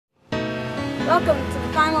Welcome to the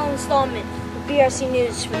final installment of BRC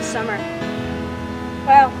News for the summer.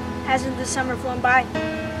 Wow, hasn't the summer flown by?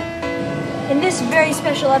 In this very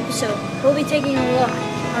special episode, we'll be taking a look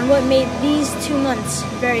on what made these 2 months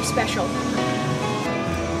very special.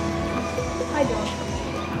 Hi, Bill.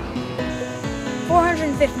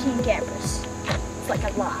 415 campers. It's like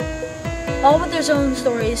a lot. All with their own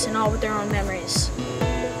stories and all with their own memories.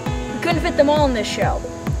 We couldn't fit them all in this show,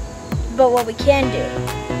 but what we can do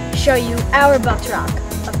is show you our Bucks Rock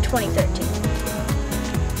of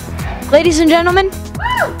 2013. Ladies and gentlemen,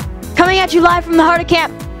 coming at you live from the heart of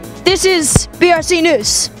camp, this is BRC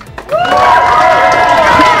News.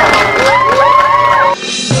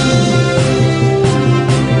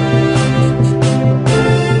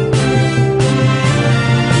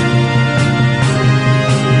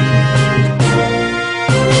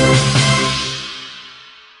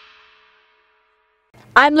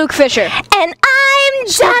 I'm Luke Fisher. And I'm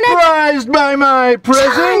Janet. Surprised by my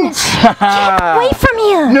presence? Get away from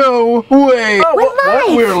here. No way. We're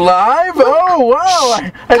live. We're live? Oh, wow.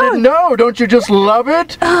 I didn't know. Don't you just love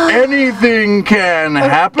it? Anything can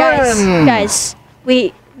happen. Guys,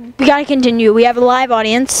 we gotta continue. We have a live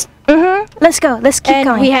audience. Let's go. Let's keep and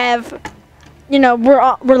going. we have,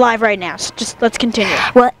 we're live right now, so just let's continue.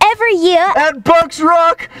 Well, every year... At Bucks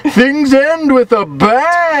Rock, things end with a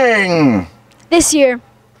bang. This year,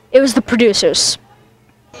 it was the producers.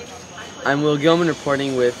 I'm Will Gilman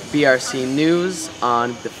reporting with BRC News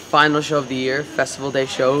on the final show of the year, Festival Day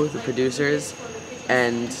show, the producers.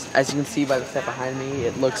 And as you can see by the set behind me,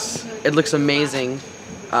 it looks amazing.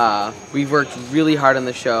 We've worked really hard on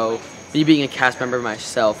the show. Me being a cast member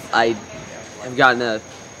myself, I have gotten a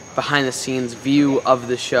behind the scenes view of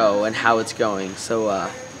the show and how it's going. So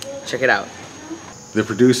check it out. The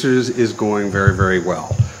producers is going very, very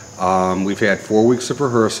well. We've had 4 weeks of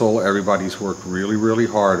rehearsal. Everybody's worked really, really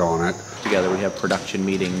hard on it. Together we have production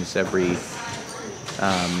meetings every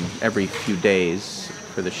few days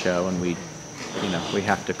for the show, and we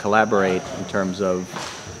have to collaborate in terms of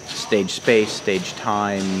stage space, stage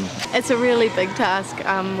time. It's a really big task.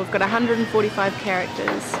 We've got 145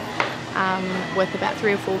 characters with about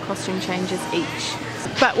 3 or 4 costume changes each.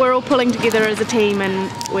 But we're all pulling together as a team,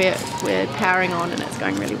 and we're powering on, and it's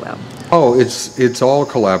going really well. Oh, it's all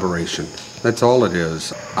collaboration. That's all it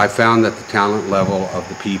is. I found that the talent level of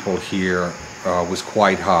the people here was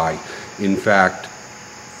quite high. In fact,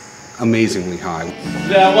 amazingly high.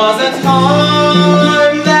 There was a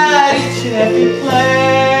time that each and every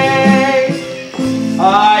place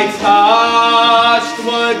I touched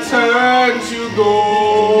would turn to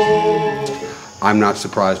gold. I'm not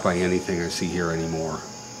surprised by anything I see here anymore.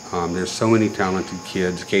 There's so many talented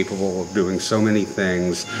kids capable of doing so many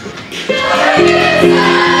things.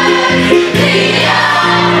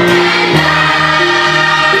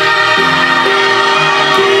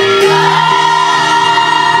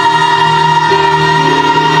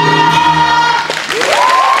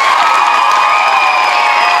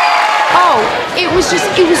 It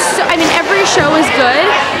was so, I mean, every show was good,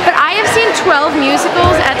 but I have seen 12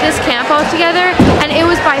 musicals at this camp altogether, and it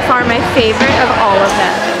was by far my favorite of all of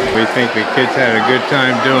them. We think the kids had a good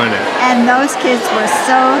time doing it. And those kids were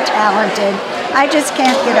so talented. I just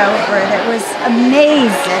can't get over it. It was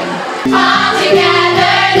amazing. All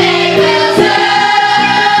together they will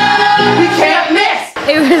serve. We can't miss.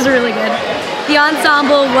 It was really good. The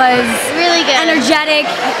ensemble was Really good. energetic,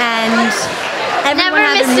 and everyone Never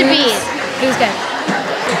had their missed a moves. beat. It was good.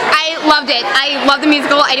 I loved it. I love the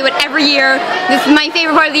musical. I do it every year. This is my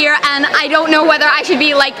favorite part of the year, and I don't know whether I should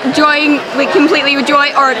be joying completely with joy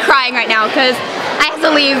or crying right now because I have to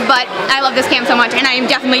leave, but I love this camp so much, and I am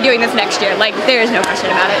definitely doing this next year. There is no question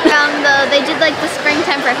about it. They did the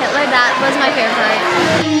springtime for Hitler. That was my favorite.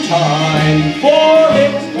 Time for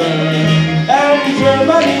Hitler and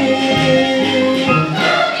Germany.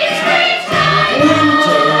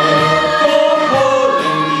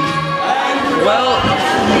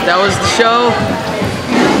 That was the show.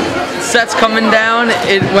 Set's coming down.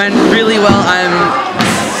 It went really well. I'm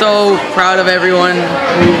so proud of everyone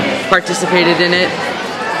who participated in it.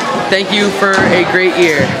 Thank you for a great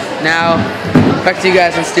year. Now, back to you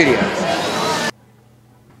guys in studio.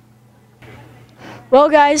 Well,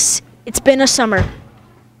 guys, it's been a summer.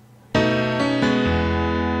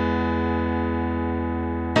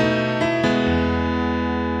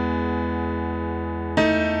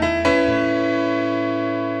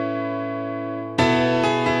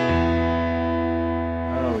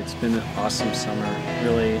 It's been an awesome summer,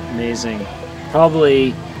 really amazing.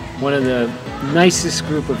 Probably one of the nicest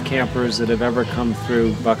group of campers that have ever come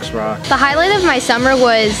through Bucks Rock. The highlight of my summer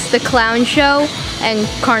was the clown show and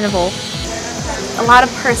carnival. A lot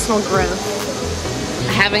of personal growth.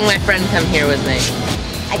 having my friend come here with me.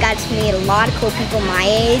 I got to meet a lot of cool people my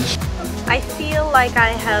age. I feel like I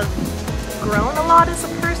have grown a lot as a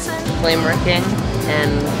person. Flameworking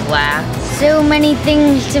and glass. So many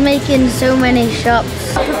things to make in so many shops.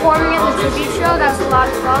 Performing at the tribute show, that's a lot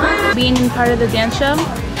of fun. Being part of the dance show.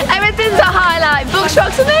 Everything's a highlight.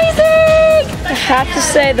 Bookshop's amazing! I have to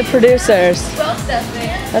say the producers.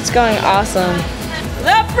 That's going awesome.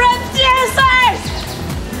 The producers!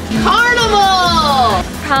 Carnival!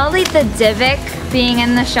 Probably the Divic. Being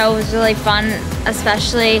in the show was really fun,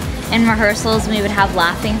 especially in rehearsals we would have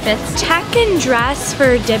laughing fits. Tech and dress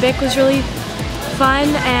for Divic was really fun,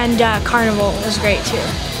 and Carnival was great too.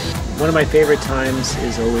 One of my favorite times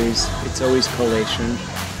is always collation,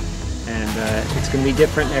 and it's going to be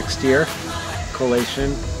different next year,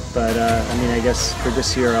 collation. But I mean, I guess for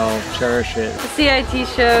this year I'll cherish it. The CIT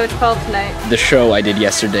show, 12th night. The show I did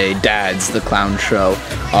yesterday, Dad's, the clown show,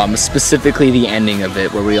 specifically the ending of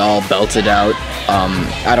it where we all belted out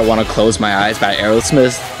I Don't Want to Close My Eyes by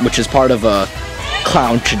Aerosmith, which is part of a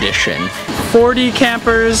clown tradition. 40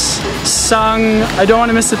 campers sung I Don't Want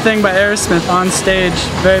to Miss a Thing by Aerosmith on stage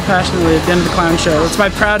very passionately at the end of the clown show. It's my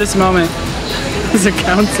proudest moment as a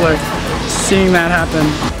counselor, seeing that happen.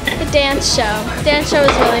 The dance show. The dance show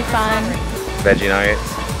was really fun. Veggie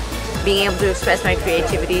nuggets. Being able to express my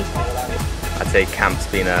creativity. I'd say camp's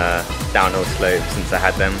been a downhill slope since I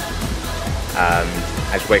had them.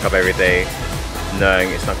 I just wake up every day knowing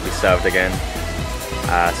it's not going to be served again.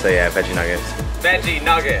 So yeah, veggie nuggets. Veggie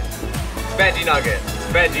nuggets. Veggie nuggets.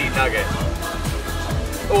 Veggie nuggets.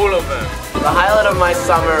 All of them. The highlight of my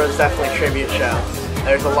summer was definitely tribute shows.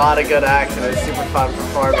 There's a lot of good acts and it was super fun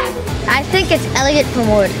performing. I think it's Elliot from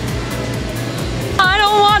Wood. I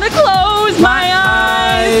don't want to close my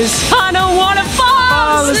eyes. I don't want to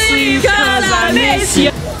fall asleep because I miss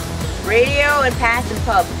you. Radio and Pass and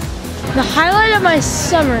Pub. The highlight of my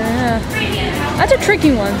summer, that's a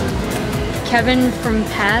tricky one. Kevin from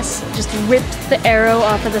Pass just ripped the arrow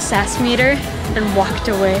off of the SAS meter and walked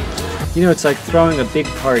away. You know, it's like throwing a big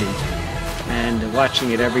party and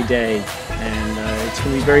watching it every day, and it's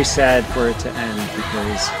going to be very sad for it to end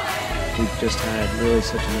because we've just had really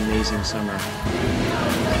such an amazing summer.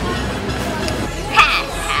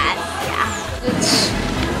 It's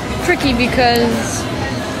tricky because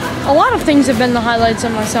a lot of things have been the highlights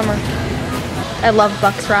of my summer. I love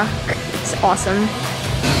Bucks Rock. It's awesome.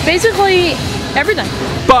 Basically, everything.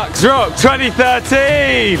 Bucks Rock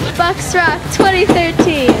 2013! Bucks Rock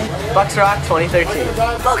 2013! Bucks Rock 2013!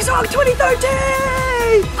 Bucks Rock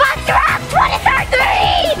 2013! Bucks Rock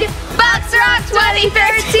 2013! Bucks Rock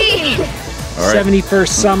 2013! All right. 71st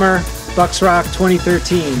Summer, Bucks Rock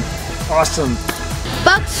 2013. Awesome.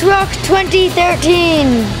 Bucks Rock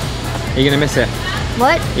 2013! You're gonna miss it.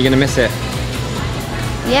 What? You're gonna miss it.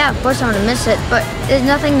 Yeah, of course I'm gonna miss it, but there's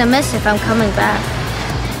nothing to miss if I'm coming back.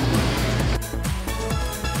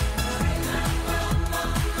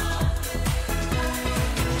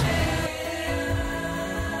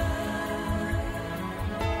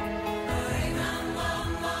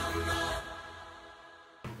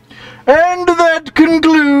 And that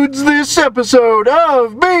concludes this episode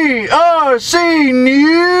of BRC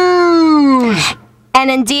News! And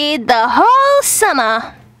indeed, the whole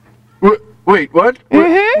summer. Wait, what?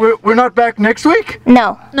 We're not back next week?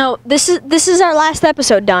 No. No, this is our last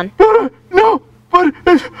episode, Don. No, but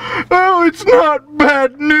it's not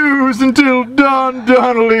bad news until Don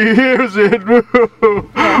Donnelly hears it.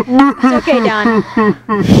 It's okay, Don.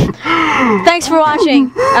 Thanks for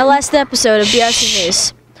watching our last episode of BRC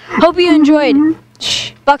News. Hope you enjoyed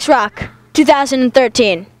Bucks Rock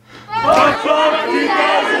 2013. Bucks Rock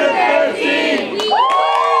 2013!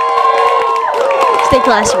 Stay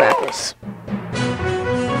classy, rappers.